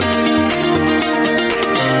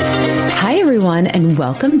everyone, and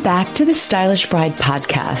welcome back to the Stylish Bride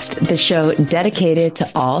podcast, the show dedicated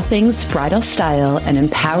to all things bridal style and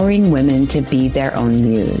empowering women to be their own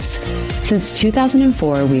muse. Since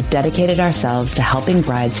 2004, we've dedicated ourselves to helping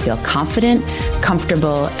brides feel confident,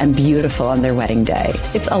 comfortable, and beautiful on their wedding day.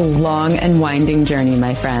 It's a long and winding journey,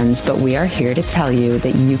 my friends, but we are here to tell you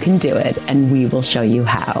that you can do it, and we will show you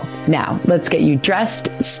how. Now, let's get you dressed,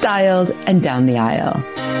 styled, and down the aisle.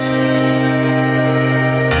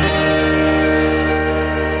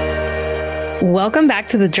 Welcome back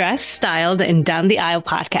to the Dressed, Styled, and Down the Aisle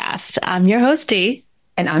podcast. I'm your host, Dee.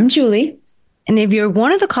 And I'm Julie. And if you're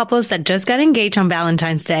one of the couples that just got engaged on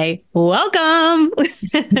Valentine's Day, welcome!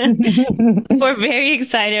 We're very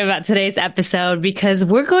excited about today's episode because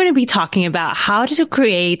we're going to be talking about how to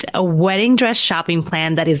create a wedding dress shopping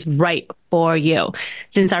plan that is right for you.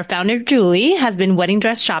 Since our founder, Julie, has been wedding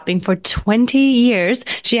dress shopping for 20 years,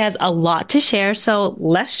 she has a lot to share. So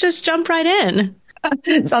let's just jump right in.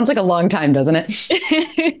 It sounds like a long time, doesn't it?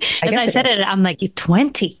 As I said it, I'm like,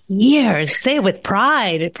 20 years. Say it with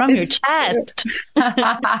pride from your chest.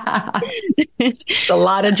 It's a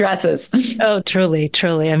lot of dresses. Oh, truly,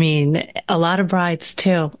 truly. I mean, a lot of brides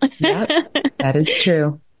too. Yep, that is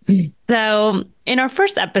true. So in our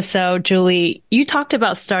first episode, Julie, you talked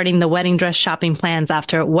about starting the wedding dress shopping plans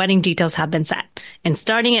after wedding details have been set and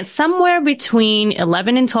starting it somewhere between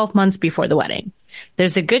 11 and 12 months before the wedding.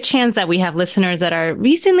 There's a good chance that we have listeners that are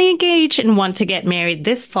recently engaged and want to get married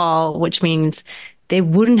this fall, which means they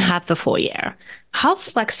wouldn't have the full year. How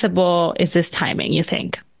flexible is this timing, you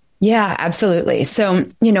think? Yeah, absolutely. So,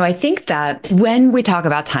 I think that when we talk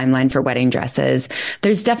about timeline for wedding dresses,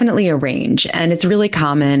 there's definitely a range, and it's really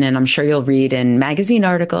common. And I'm sure you'll read in magazine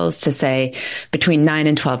articles to say between 9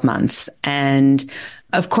 and 12 months. And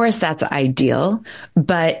of course, that's ideal.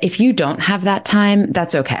 But if you don't have that time,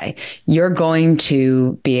 that's okay. You're going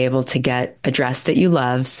to be able to get a dress that you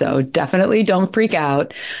love. So definitely don't freak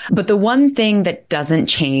out. But the one thing that doesn't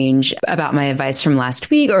change about my advice from last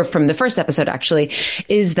week, or from the first episode actually,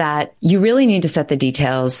 is that you really need to set the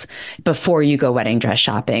details before you go wedding dress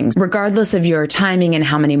shopping. Regardless of your timing and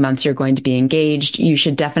how many months you're going to be engaged, you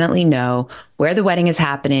should definitely know where the wedding is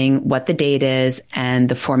happening, what the date is, and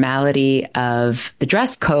the formality of the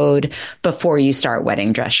dress code before you start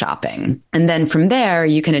wedding dress shopping. And then from there,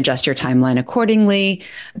 you can adjust your timeline accordingly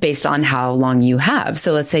based on how long you have.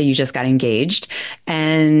 So let's say you just got engaged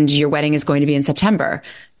and your wedding is going to be in September.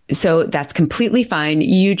 So that's completely fine.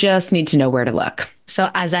 You just need to know where to look.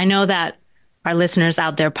 So as I know that our listeners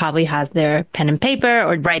out there probably has their pen and paper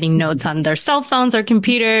or writing notes on their cell phones or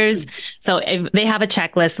computers. So if they have a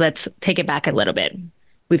checklist, let's take it back a little bit.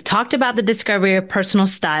 We've talked about the discovery of personal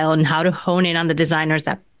style and how to hone in on the designers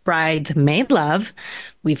that brides may love.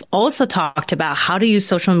 We've also talked about how to use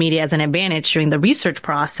social media as an advantage during the research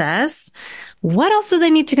process. What else do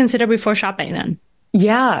they need to consider before shopping then?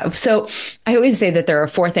 Yeah. So I always say that there are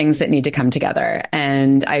 4 things that need to come together.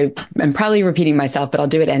 And I am probably repeating myself, but I'll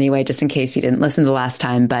do it anyway, just in case you didn't listen the last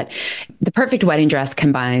time. But the perfect wedding dress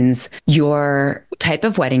combines your type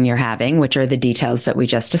of wedding you're having, which are the details that we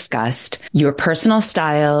just discussed, your personal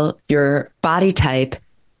style, your body type,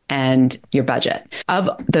 and your budget. Of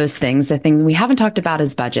those things, the things we haven't talked about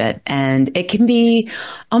is budget. And it can be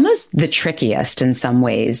almost the trickiest in some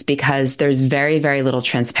ways because there's very, very little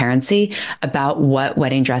transparency about what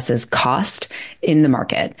wedding dresses cost in the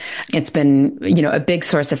market. It's been, a big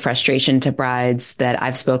source of frustration to brides that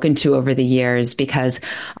I've spoken to over the years because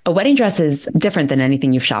a wedding dress is different than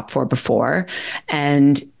anything you've shopped for before.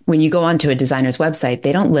 And when you go onto a designer's website,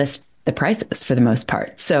 they don't list the prices for the most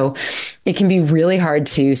part. So it can be really hard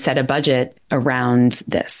to set a budget around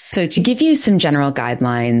this. So to give you some general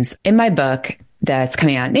guidelines, in my book that's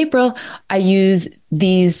coming out in April, I use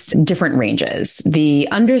these different ranges. The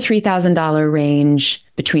under $3,000 range,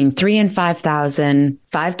 between $3,000 and $5,000,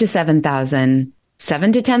 $5,000 to $7,000,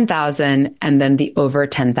 $7,000 to $10,000, and then the over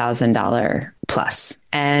 $10,000 plus.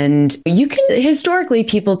 And you can, historically,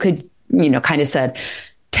 people could, kind of said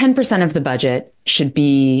 10% of the budget should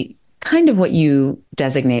be kind of what you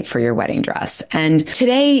designate for your wedding dress. And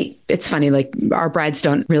today, it's funny, like our brides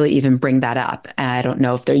don't really even bring that up. I don't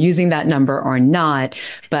know if they're using that number or not,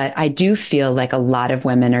 but I do feel like a lot of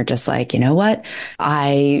women are just like, you know what?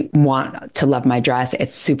 I want to love my dress.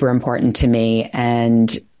 It's super important to me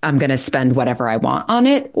and I'm going to spend whatever I want on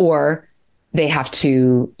it, or they have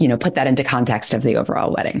to, put that into context of the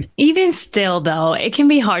overall wedding. Even still, though, it can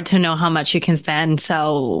be hard to know how much you can spend.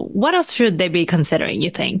 So what else should they be considering, you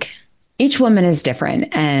think? Each woman is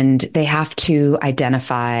different and they have to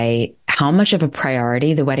identify how much of a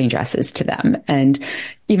priority the wedding dress is to them. And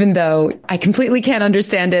even though I completely can't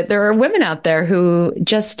understand it, there are women out there who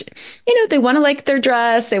just, they want to like their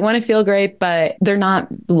dress, they want to feel great, but they're not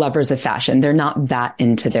lovers of fashion. They're not that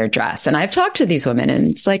into their dress. And I've talked to these women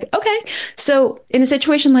and it's like, okay, so in a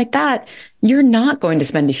situation like that, you're not going to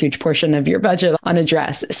spend a huge portion of your budget on a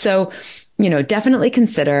dress. So, definitely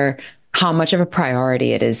consider how much of a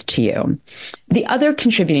priority it is to you. The other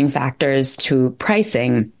contributing factors to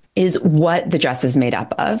pricing is what the dress is made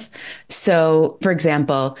up of. So, for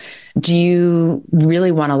example, do you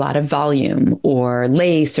really want a lot of volume or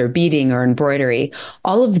lace or beading or embroidery?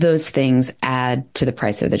 All of those things add to the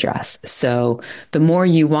price of the dress. So the more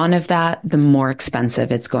you want of that, the more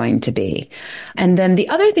expensive it's going to be. And then the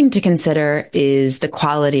other thing to consider is the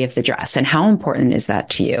quality of the dress and how important is that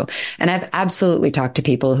to you? And I've absolutely talked to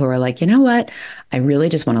people who are like, you know what? I really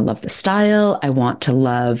just want to love the style. I want to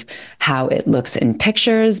love how it looks in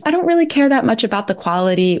pictures. I don't really care that much about the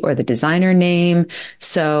quality or the designer name.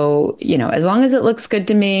 So, as long as it looks good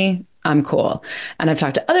to me, I'm cool. And I've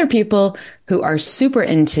talked to other people who are super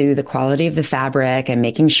into the quality of the fabric and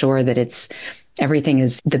making sure that everything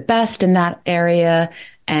is the best in that area.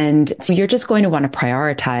 And so you're just going to want to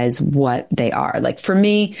prioritize what they are. Like for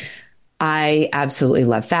me, I absolutely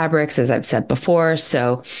love fabrics, as I've said before.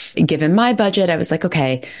 So given my budget, I was like,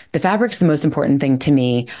 okay, the fabric's the most important thing to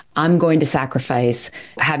me. I'm going to sacrifice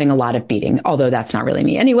having a lot of beading, although that's not really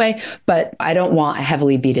me anyway, but I don't want a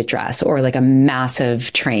heavily beaded dress or like a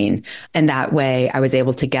massive train. And that way I was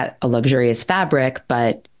able to get a luxurious fabric,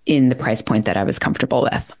 but in the price point that I was comfortable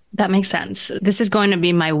with. That makes sense. This is going to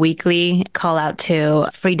be my weekly call out to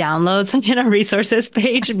free downloads in our resources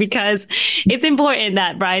page, because it's important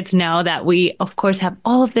that brides know that we, of course, have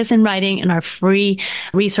all of this in writing in our free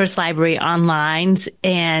resource library online.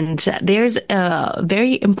 And there's a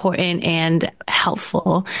very important and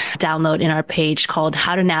helpful download in our page called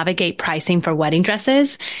How to Navigate Pricing for Wedding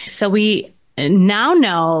Dresses. So we now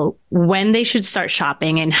know when they should start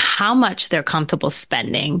shopping and how much they're comfortable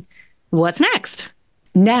spending. What's next?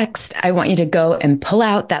 Next, I want you to go and pull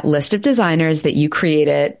out that list of designers that you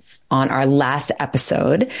created on our last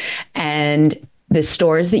episode and the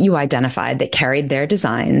stores that you identified that carried their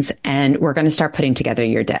designs, and we're going to start putting together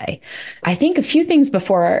your day. I think a few things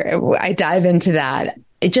before I dive into that.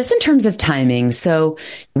 Just in terms of timing. So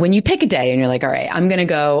when you pick a day and you're like, all right, I'm going to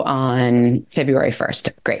go on February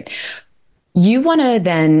 1st. Great. You want to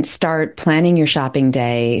then start planning your shopping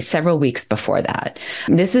day several weeks before that.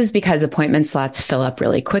 This is because appointment slots fill up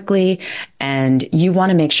really quickly, and you want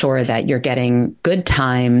to make sure that you're getting good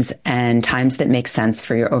times and times that make sense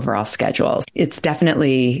for your overall schedules. It's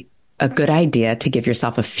definitely a good idea to give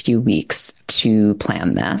yourself a few weeks to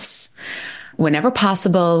plan this. Whenever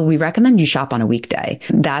possible, we recommend you shop on a weekday.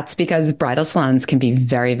 That's because bridal salons can be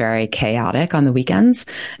very, very chaotic on the weekends.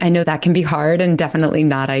 I know that can be hard and definitely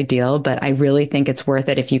not ideal, but I really think it's worth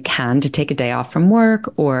it if you can to take a day off from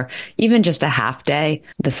work or even just a half day.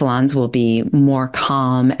 The salons will be more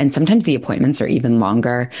calm, and sometimes the appointments are even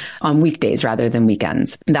longer on weekdays rather than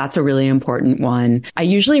weekends. That's a really important one. I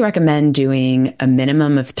usually recommend doing a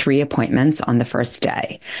minimum of 3 appointments on the first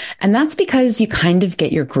day. And that's because you kind of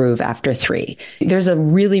get your groove after 3. There's a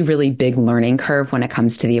really, really big learning curve when it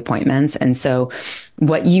comes to the appointments. And so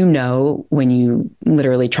what you know when you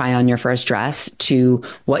literally try on your first dress to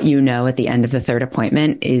what you know at the end of the 3rd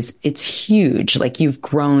appointment it's huge. Like you've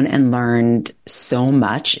grown and learned so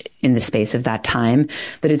much in the space of that time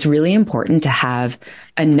that it's really important to have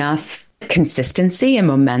enough consistency and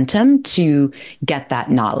momentum to get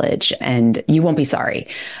that knowledge, and you won't be sorry.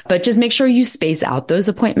 But just make sure you space out those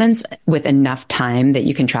appointments with enough time that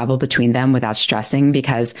you can travel between them without stressing,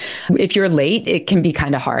 because if you're late, it can be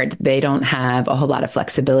kind of hard. They don't have a whole lot of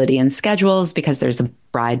flexibility in schedules because there's a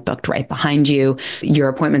bride booked right behind you. Your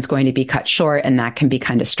appointment's going to be cut short, and that can be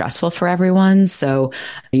kind of stressful for everyone. So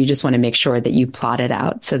you just want to make sure that you plot it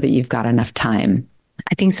out so that you've got enough time.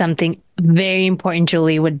 I think something very important,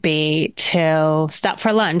 Julie, would be to stop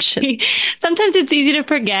for lunch. Sometimes it's easy to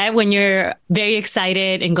forget when you're very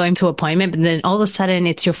excited and going to an appointment, but then all of a sudden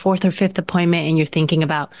it's your 4th or 5th appointment and you're thinking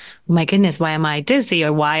about, oh my goodness, why am I dizzy,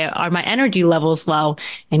 or why are my energy levels low?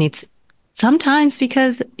 And it's sometimes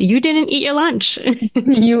because you didn't eat your lunch.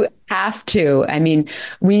 You have to. I mean,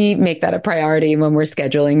 we make that a priority when we're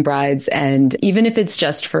scheduling brides. And even if it's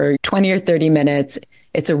just for 20 or 30 minutes,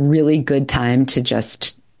 it's a really good time to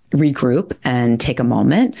just regroup and take a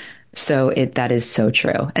moment. So that is so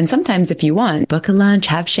true. And sometimes if you want, book a lunch,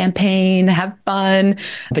 have champagne, have fun,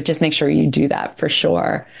 but just make sure you do that for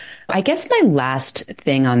sure. I guess my last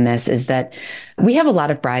thing on this is that we have a lot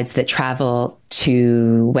of brides that travel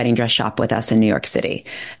to wedding dress shop with us in New York City.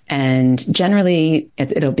 And generally,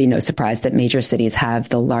 it'll be no surprise that major cities have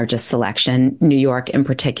the largest selection. New York in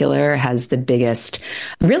particular has the biggest,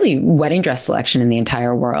 really, wedding dress selection in the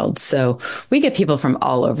entire world. So we get people from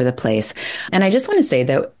all over the place. And I just want to say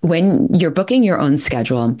that when you're booking your own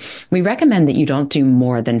schedule, we recommend that you don't do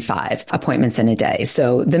more than 5 appointments in a day.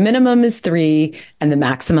 So the minimum is 3 and the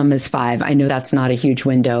maximum is 5. I know that's not a huge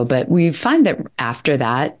window, but we find that after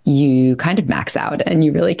that, you kind of max out and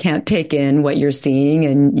you really can't take in what you're seeing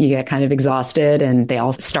and you get kind of exhausted and they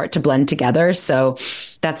all start to blend together. So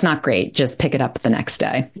that's not great. Just pick it up the next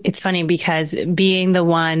day. It's funny because being the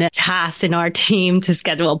one tasked in our team to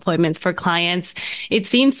schedule appointments for clients, it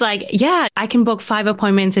seems like, yeah, I can book 5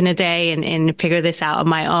 appointments in a day and figure this out on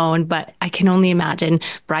my own. But I can only imagine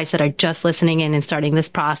brides that are just listening in and starting this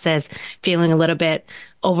process, feeling a little bit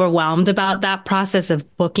overwhelmed about that process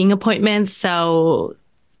of booking appointments. So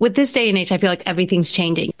with this day and age, I feel like everything's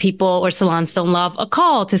changing. People or salons don't love a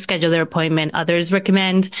call to schedule their appointment. Others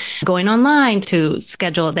recommend going online to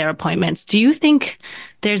schedule their appointments. Do you think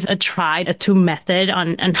there's a tried, a true method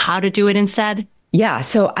on how to do it instead? Yeah.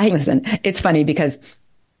 So listen, it's funny because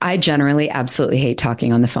I generally absolutely hate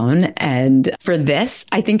talking on the phone. And for this,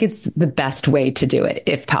 I think it's the best way to do it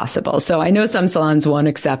if possible. So I know some salons won't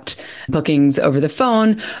accept bookings over the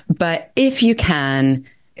phone, but if you can,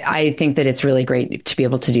 I think that it's really great to be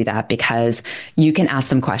able to do that because you can ask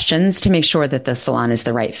them questions to make sure that the salon is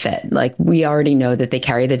the right fit. Like we already know that they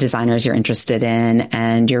carry the designers you're interested in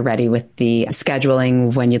and you're ready with the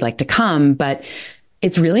scheduling when you'd like to come, but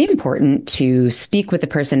it's really important to speak with the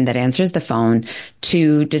person that answers the phone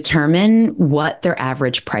to determine what their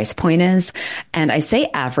average price point is. And I say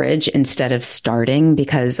average instead of starting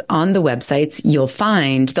because on the websites, you'll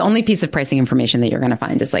find the only piece of pricing information that you're going to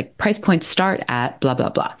find is like price points start at blah, blah,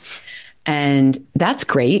 blah. And that's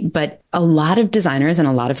great, but a lot of designers and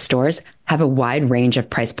a lot of stores have a wide range of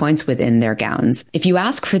price points within their gowns. If you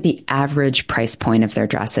ask for the average price point of their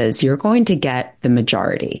dresses, you're going to get the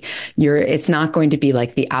majority. It's not going to be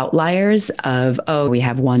like the outliers of, oh, we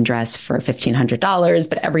have one dress for $1,500,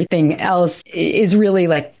 but everything else is really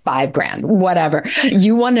like $5,000, whatever.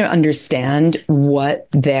 You want to understand what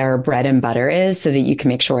their bread and butter is so that you can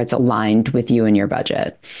make sure it's aligned with you and your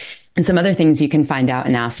budget. And some other things you can find out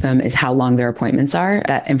and ask them is how long their appointments are.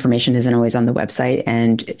 That information isn't always on the website.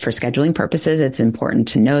 And for scheduling purposes, it's important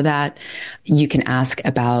to know that. You can ask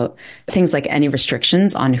about things like any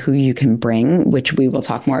restrictions on who you can bring, which we will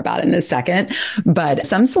talk more about in a second. But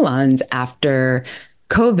some salons after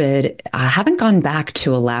COVID haven't gone back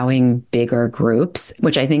to allowing bigger groups,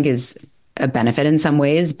 which I think is a benefit in some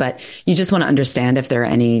ways, but you just want to understand if there are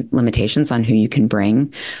any limitations on who you can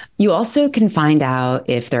bring. You also can find out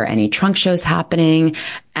if there are any trunk shows happening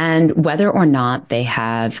and whether or not they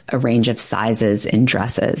have a range of sizes in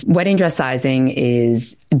dresses. Wedding dress sizing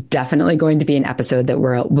is definitely going to be an episode that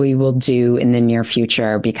we will do in the near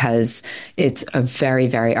future because it's a very,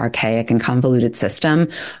 very archaic and convoluted system.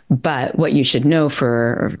 But what you should know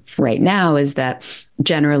for right now is that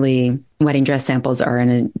generally wedding dress samples are in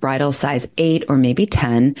a bridal size 8 or maybe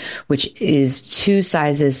 10, which is 2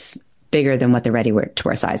 sizes bigger than what the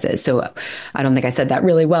ready-to-wear size is. So I don't think I said that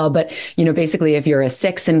really well, but basically if you're a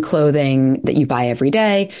 6 in clothing that you buy every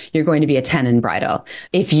day, you're going to be a 10 in bridal.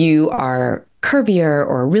 If you are curvier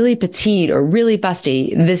or really petite or really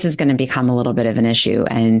busty, this is going to become a little bit of an issue.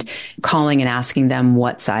 And calling and asking them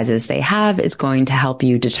what sizes they have is going to help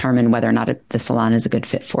you determine whether or not the salon is a good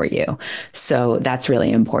fit for you. So that's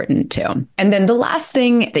really important too. And then the last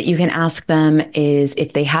thing that you can ask them is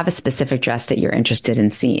if they have a specific dress that you're interested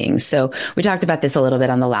in seeing. So we talked about this a little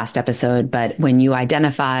bit on the last episode, but when you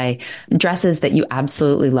identify dresses that you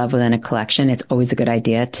absolutely love within a collection, it's always a good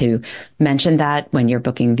idea to mention that when you're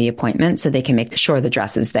booking the appointment so they can make sure the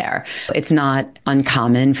dress is there. It's not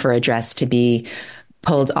uncommon for a dress to be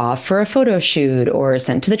pulled off for a photo shoot or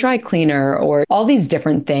sent to the dry cleaner or all these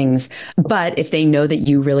different things. But if they know that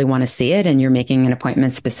you really want to see it and you're making an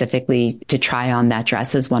appointment specifically to try on that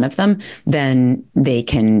dress as one of them, then they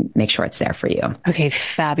can make sure it's there for you. Okay,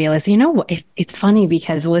 fabulous. It's funny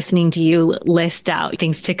because listening to you list out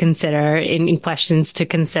things to consider in questions to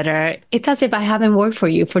consider, it's as if I haven't worked for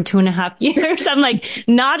you for 2.5 years. I'm like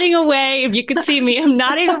nodding away. If you could see me, I'm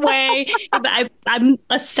nodding away. I'm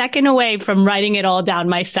a second away from writing it all down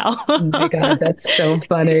myself. Oh my God, that's so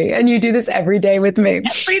funny. And you do this every day with me.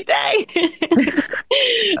 Every day.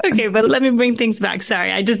 Okay, but let me bring things back. Sorry,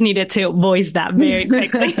 I just needed to voice that very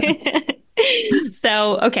quickly.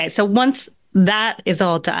 So once that is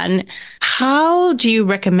all done, how do you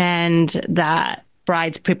recommend that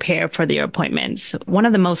brides prepare for their appointments? One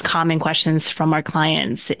of the most common questions from our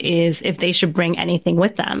clients is if they should bring anything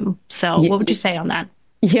with them. So what would you say on that?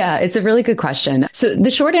 Yeah, it's a really good question. So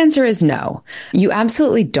the short answer is no. You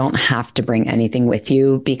absolutely don't have to bring anything with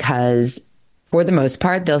you because for the most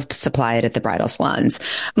part, they'll supply it at the bridal salons.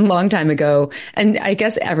 A long time ago, and I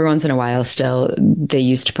guess every once in a while still, they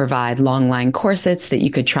used to provide long line corsets that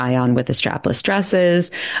you could try on with the strapless dresses.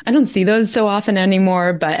 I don't see those so often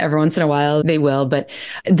anymore, but every once in a while they will. But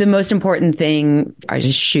the most important thing are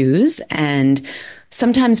just shoes, and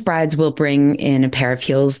sometimes brides will bring in a pair of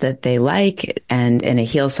heels that they like and in a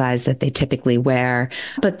heel size that they typically wear.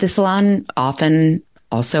 But the salon often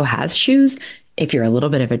also has shoes. If you're a little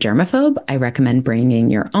bit of a germaphobe, I recommend bringing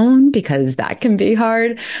your own because that can be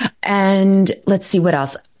hard. And let's see what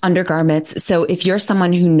else. Undergarments. So if you're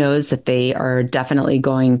someone who knows that they are definitely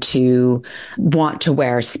going to want to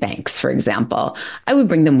wear Spanx, for example, I would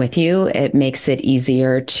bring them with you. It makes it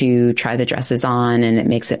easier to try the dresses on, and it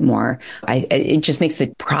makes it more, it just makes the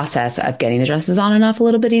process of getting the dresses on and off a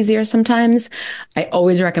little bit easier sometimes. I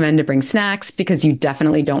always recommend to bring snacks because you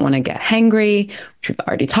definitely don't want to get hangry, which we've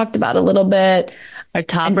already talked about a little bit. Our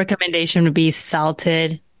top recommendation would be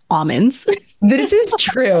salted almonds. This is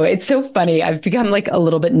true. It's so funny. I've become like a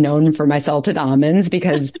little bit known for my salted almonds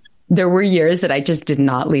because there were years that I just did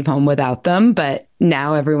not leave home without them. But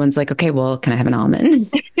now everyone's like, okay, well, can I have an almond?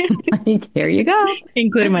 Like, here you go.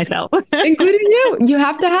 Including myself. Including you. You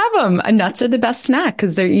have to have them. And nuts are the best snack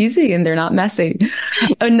because they're easy and they're not messy.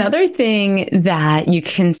 Another thing that you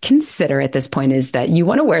can consider at this point is that you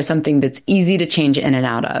want to wear something that's easy to change in and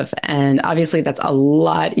out of. And obviously that's a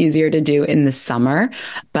lot easier to do in the summer.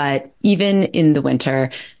 But even in the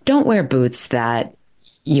winter, don't wear boots that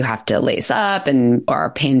you have to lace up and are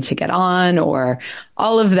a pain to get on or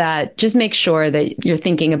all of that. Just make sure that you're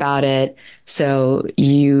thinking about it so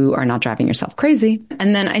you are not driving yourself crazy.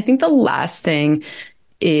 And then I think the last thing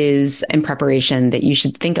is in preparation that you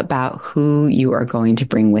should think about who you are going to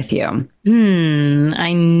bring with you.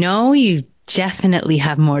 I know you definitely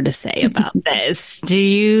have more to say about this. Do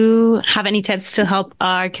you have any tips to help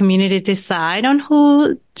our community decide on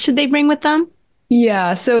who should they bring with them?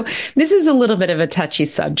 Yeah, so this is a little bit of a touchy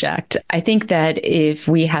subject. I think that if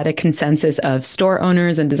we had a consensus of store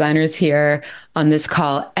owners and designers here on this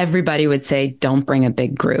call, everybody would say, don't bring a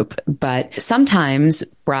big group. But sometimes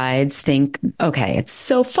brides think, okay, it's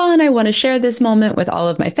so fun. I want to share this moment with all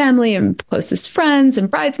of my family and closest friends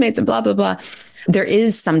and bridesmaids and blah, blah, blah. There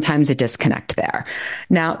is sometimes a disconnect there.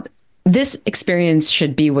 Now, this experience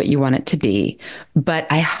should be what you want it to be, but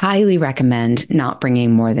I highly recommend not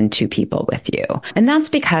bringing more than 2 people with you. And that's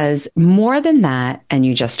because more than that, and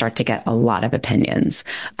you just start to get a lot of opinions.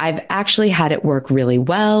 I've actually had it work really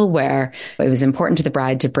well where it was important to the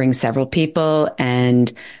bride to bring several people.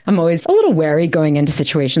 And I'm always a little wary going into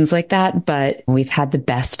situations like that, but we've had the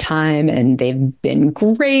best time and they've been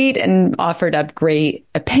great and offered up great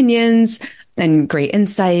opinions and great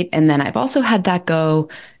insight. And then I've also had that go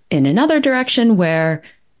in another direction where,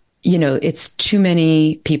 you know, it's too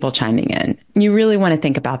many people chiming in. You really want to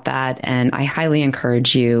think about that. And I highly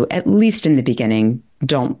encourage you, at least in the beginning,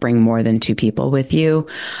 don't bring more than 2 people with you.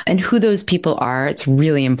 And who those people are, it's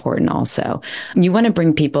really important also. You want to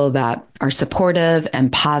bring people that are supportive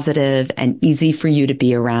and positive and easy for you to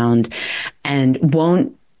be around and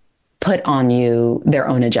won't put on you their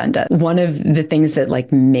own agenda. One of the things that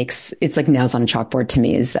like makes it's like nails on a chalkboard to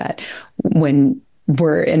me is that when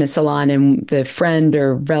we're in a salon and the friend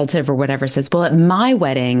or relative or whatever says, well, at my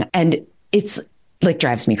wedding, and it's like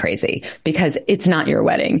drives me crazy because it's not your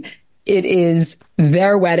wedding. It is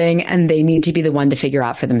their wedding and they need to be the one to figure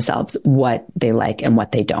out for themselves what they like and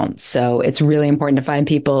what they don't. So it's really important to find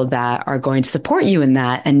people that are going to support you in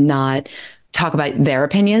that and not talk about their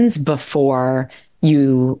opinions before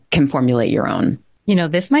you can formulate your own. You know,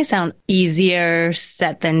 this might sound easier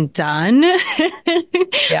said than done,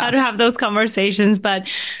 how to have those conversations. But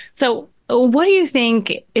so what do you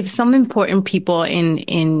think if some important people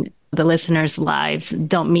in the listeners' lives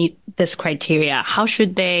don't meet this criteria? How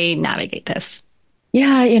should they navigate this?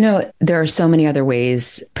 Yeah, you know, there are so many other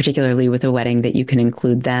ways, particularly with a wedding, that you can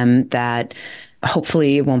include them that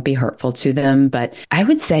hopefully it won't be hurtful to them. But I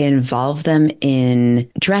would say involve them in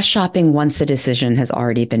dress shopping once the decision has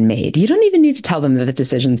already been made. You don't even need to tell them that the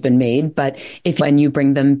decision's been made. But when you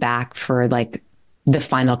bring them back for like the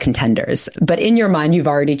final contenders, but in your mind, you've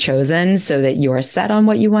already chosen so that you're set on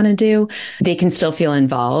what you want to do, they can still feel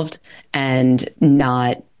involved and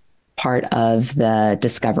not part of the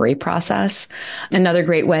discovery process. Another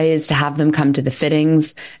great way is to have them come to the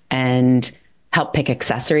fittings and help pick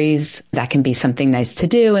accessories. That can be something nice to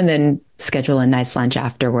do and then schedule a nice lunch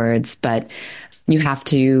afterwards. But you have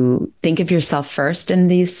to think of yourself first in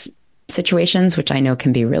these situations, which I know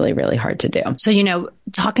can be really, really hard to do. So,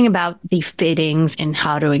 talking about the fittings and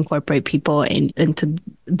how to incorporate people into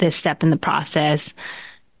this step in the process,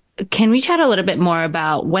 can we chat a little bit more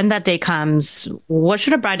about when that day comes? What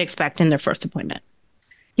should a bride expect in their first appointment?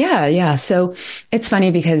 Yeah. So it's funny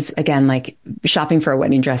because, again, like shopping for a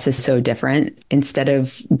wedding dress is so different. Instead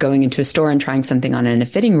of going into a store and trying something on in a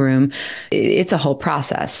fitting room, it's a whole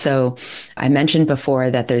process. So I mentioned before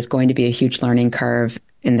that there's going to be a huge learning curve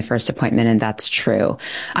in the first appointment, and that's true.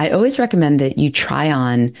 I always recommend that you try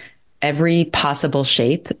on every possible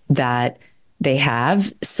shape that they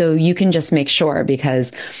have so you can just make sure,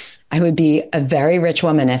 because I would be a very rich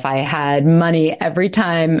woman if I had money every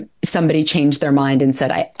time somebody changed their mind and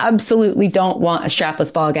said, I absolutely don't want a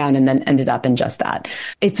strapless ball gown, and then ended up in just that.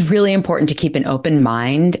 It's really important to keep an open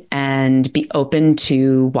mind and be open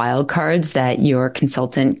to wild cards that your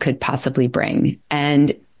consultant could possibly bring.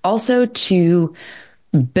 And also to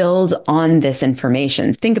build on this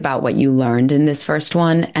information. Think about what you learned in this first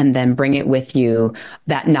one and then bring it with you,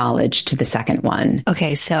 that knowledge, to the second one.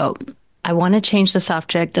 Okay, so I want to change the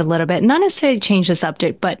subject a little bit, not necessarily change the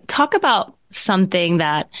subject, but talk about something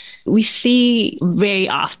that we see very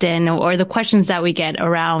often, or the questions that we get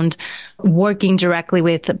around working directly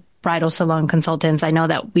with bridal salon consultants. I know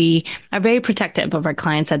that we are very protective of our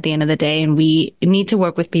clients at the end of the day, and we need to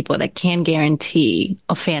work with people that can guarantee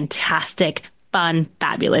a fantastic, fun,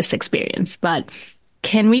 fabulous experience. But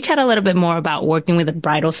can we chat a little bit more about working with a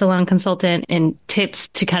bridal salon consultant and tips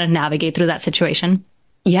to kind of navigate through that situation?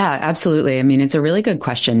 Yeah, absolutely. I mean, it's a really good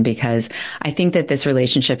question because I think that this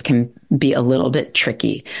relationship can be a little bit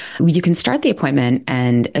tricky. You can start the appointment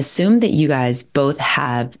and assume that you guys both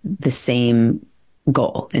have the same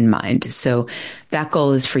goal in mind. So that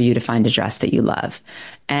goal is for you to find a dress that you love.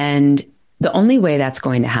 And the only way that's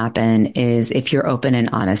going to happen is if you're open and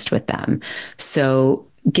honest with them. So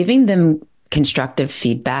giving them constructive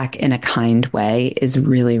feedback in a kind way is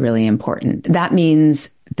really, really important. That means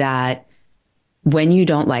that when you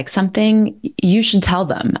don't like something, you should tell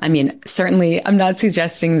them. I mean, certainly I'm not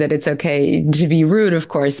suggesting that it's okay to be rude, of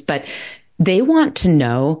course, but they want to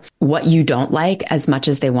know what you don't like as much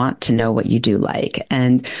as they want to know what you do like.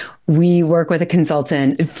 And we work with a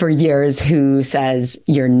consultant for years who says,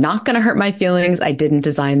 you're not going to hurt my feelings. I didn't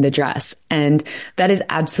design the dress. And that is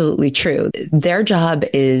absolutely true. Their job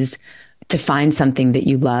is to find something that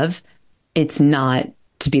you love. It's not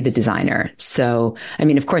to be the designer. So, I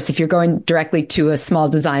mean, of course, if you're going directly to a small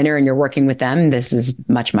designer and you're working with them, this is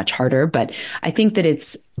much, much harder. But I think that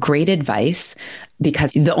it's great advice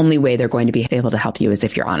because the only way they're going to be able to help you is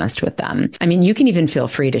if you're honest with them. I mean, you can even feel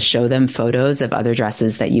free to show them photos of other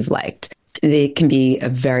dresses that you've liked. It can be a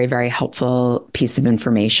very, very helpful piece of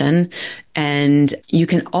information. And you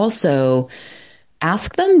can also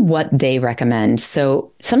ask them what they recommend.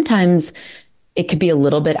 So sometimes it could be a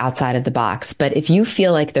little bit outside of the box, but if you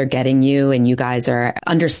feel like they're getting you and you guys are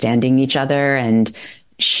understanding each other and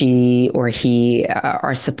she or he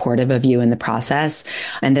are supportive of you in the process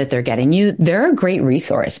and that they're getting you, they're a great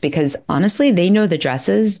resource because honestly, they know the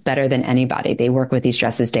dresses better than anybody. They work with these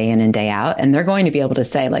dresses day in and day out, and they're going to be able to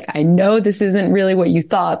say, like, I know this isn't really what you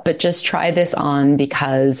thought, but just try this on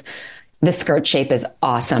because the skirt shape is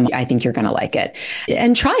awesome. I think you're going to like it,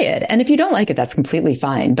 and try it. And if you don't like it, that's completely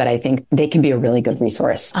fine. But I think they can be a really good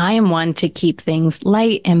resource. I am one to keep things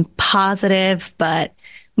light and positive, but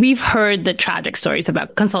we've heard the tragic stories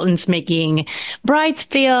about consultants making brides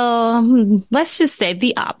feel, let's just say,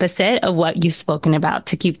 the opposite of what you've spoken about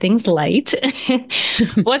to keep things light.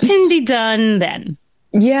 What can be done then?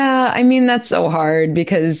 Yeah, I mean, that's so hard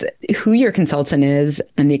because who your consultant is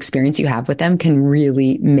and the experience you have with them can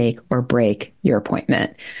really make or break your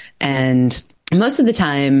appointment. And most of the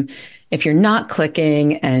time, if you're not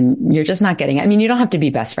clicking and you're just not getting it, I mean, you don't have to be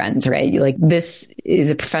best friends, right? Like, this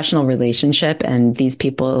is a professional relationship and these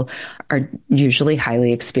people are usually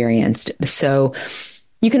highly experienced. So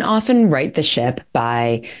you can often right the ship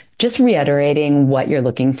by just reiterating what you're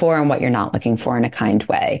looking for and what you're not looking for in a kind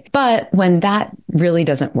way. But when that really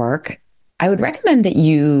doesn't work, I would recommend that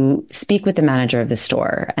you speak with the manager of the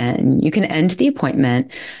store, and you can end the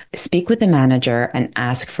appointment, speak with the manager and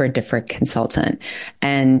ask for a different consultant.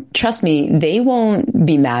 And trust me, they won't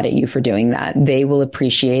be mad at you for doing that. They will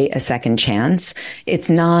appreciate a second chance. It's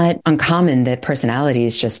not uncommon that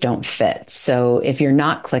personalities just don't fit. So if you're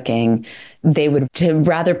not clicking, they would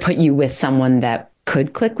rather put you with someone that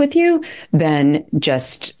could click with you than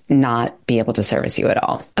just not be able to service you at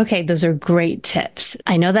all. Okay, those are great tips.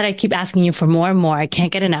 I know that I keep asking you for more and more. I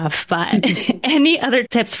can't get enough, but any other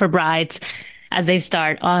tips for brides as they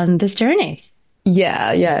start on this journey?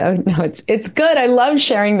 Yeah, yeah. Oh, no, it's good. I love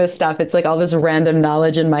sharing this stuff. It's like all this random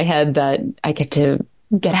knowledge in my head that I get to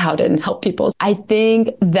get out and help people. I think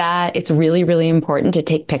that it's really, really important to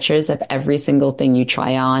take pictures of every single thing you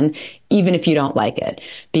try on, even if you don't like it,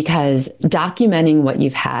 because documenting what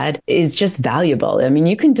you've had is just valuable. I mean,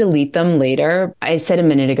 you can delete them later. I said a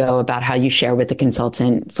minute ago about how you share with the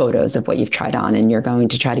consultant photos of what you've tried on, and you're going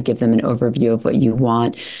to try to give them an overview of what you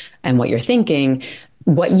want and what you're thinking.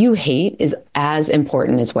 What you hate is as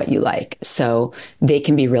important as what you like. So they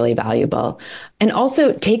can be really valuable. And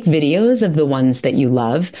also take videos of the ones that you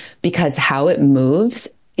love, because how it moves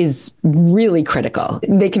is really critical.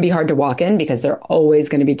 They can be hard to walk in because they're always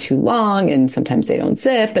going to be too long, and sometimes they don't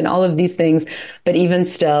zip and all of these things. But even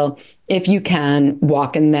still, if you can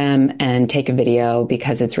walk in them and take a video,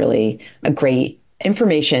 because it's really a great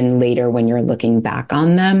information later when you're looking back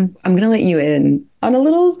on them. I'm going to let you in on a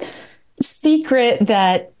little secret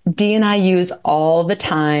that Dee and I use all the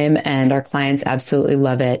time, and our clients absolutely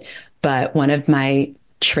love it. But one of my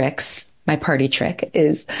tricks, my party trick,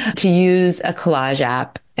 is to use a collage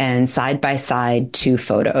app and side by side two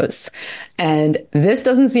photos. And this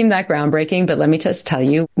doesn't seem that groundbreaking, but let me just tell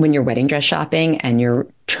you, when you're wedding dress shopping and you're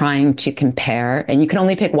trying to compare, and you can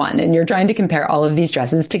only pick one, and you're trying to compare all of these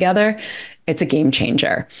dresses together, it's a game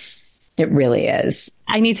changer. It really is.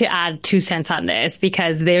 I need to add 2 cents on this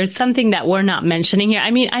because there's something that we're not mentioning here.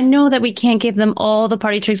 I mean, I know that we can't give them all the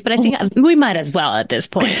party tricks, but I think we might as well at this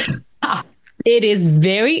point. It is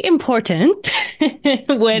very important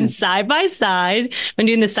when side by side, when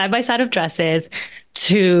doing the side by side of dresses,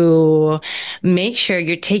 to make sure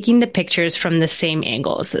you're taking the pictures from the same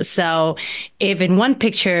angles. So if in one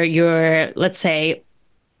picture you're, let's say,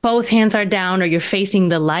 both hands are down or you're facing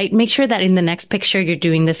the light, make sure that in the next picture you're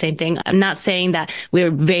doing the same thing. I'm not saying that we're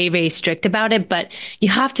very, very strict about it, but you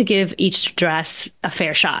have to give each dress a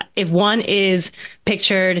fair shot. If one is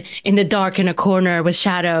pictured in the dark in a corner with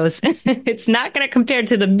shadows, it's not going to compare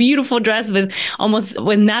to the beautiful dress with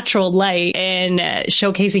natural light and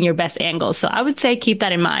showcasing your best angles. So I would say keep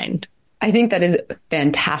that in mind. I think that is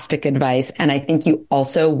fantastic advice. And I think you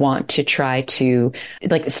also want to try to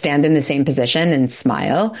like stand in the same position and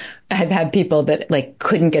smile. I've had people that like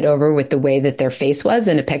couldn't get over with the way that their face was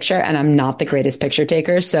in a picture, and I'm not the greatest picture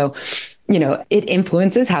taker. So, it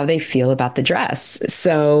influences how they feel about the dress.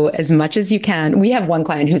 So as much as you can, we have one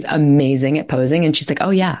client who's amazing at posing, and she's like,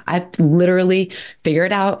 oh yeah, I've literally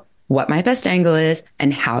figured out what my best angle is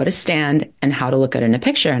and how to stand and how to look good in a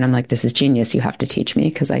picture. And I'm like, this is genius. You have to teach me,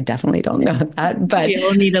 because I definitely don't know that. But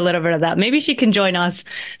we'll need a little bit of that. Maybe she can join us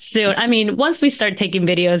soon. I mean, once we start taking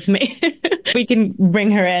videos, we can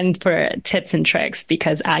bring her in for tips and tricks,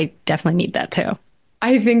 because I definitely need that too.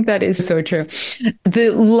 I think that is so true. The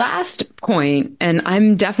last point, and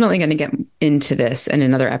I'm definitely going to get into this in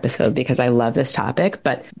another episode because I love this topic,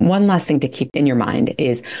 but one last thing to keep in your mind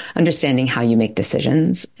is understanding how you make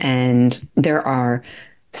decisions. And there are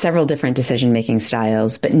several different decision-making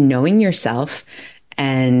styles, but knowing yourself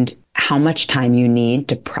and how much time you need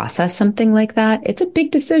to process something like that, it's a big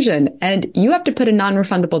decision, and you have to put a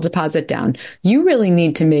non-refundable deposit down. You really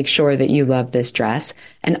need to make sure that you love this dress,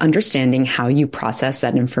 and understanding how you process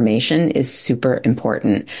that information is super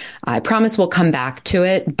important. I promise we'll come back to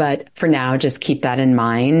it, but for now, just keep that in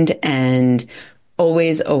mind, and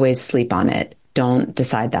always, always sleep on it. Don't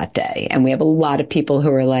decide that day. And we have a lot of people who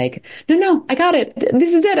are like, no, I got it.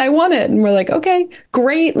 This is it. I want it. And we're like, okay,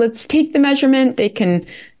 great. Let's take the measurement. They can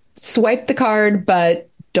swipe the card, but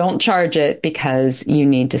don't charge it because you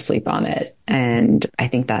need to sleep on it. And I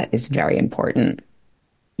think that is very important.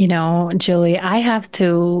 Julie, I have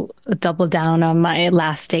to double down on my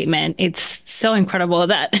last statement. It's so incredible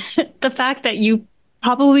that the fact that you've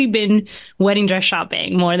probably been wedding dress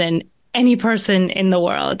shopping more than any person in the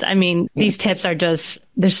world. I mean, these tips are just,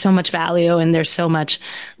 there's so much value and there's so much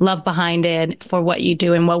love behind it for what you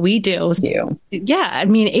do and what we do. Yeah. I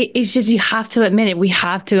mean, it's just, you have to admit it. We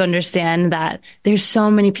have to understand that there's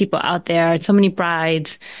so many people out there, so many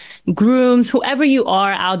brides, grooms, whoever you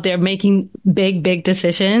are out there making big, big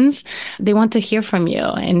decisions. They want to hear from you.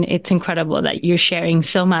 And it's incredible that you're sharing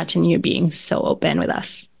so much and you're being so open with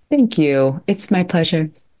us. Thank you. It's my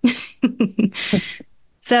pleasure.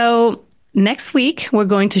 So next week, we're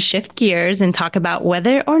going to shift gears and talk about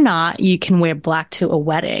whether or not you can wear black to a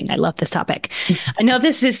wedding. I love this topic. I know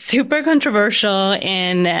this is super controversial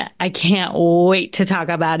and I can't wait to talk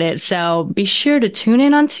about it. So be sure to tune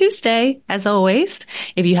in on Tuesday. As always,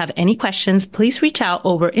 if you have any questions, please reach out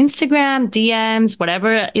over Instagram, DMs,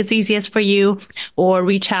 whatever is easiest for you, or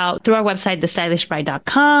reach out through our website,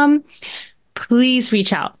 thestylishbride.com. Please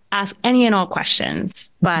reach out, ask any and all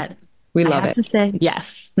questions, but We love I have it. to say,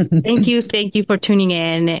 yes. Thank you. Thank you for tuning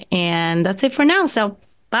in. And that's it for now. So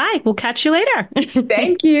bye. We'll catch you later.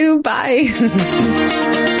 Thank you. Bye.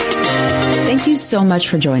 Thank you so much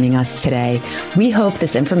for joining us today. We hope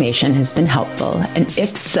this information has been helpful. And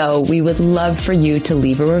if so, we would love for you to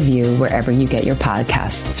leave a review wherever you get your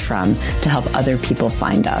podcasts from to help other people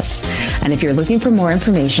find us. And if you're looking for more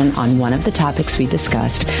information on one of the topics we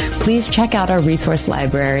discussed, please check out our resource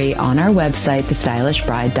library on our website,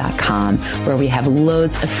 thestylishbride.com, where we have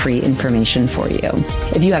loads of free information for you.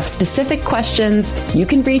 If you have specific questions, you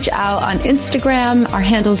can reach out on Instagram. Our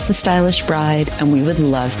handle's The Stylish Bride, and we would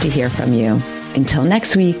love to hear from you. Until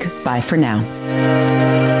next week, bye for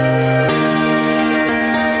now.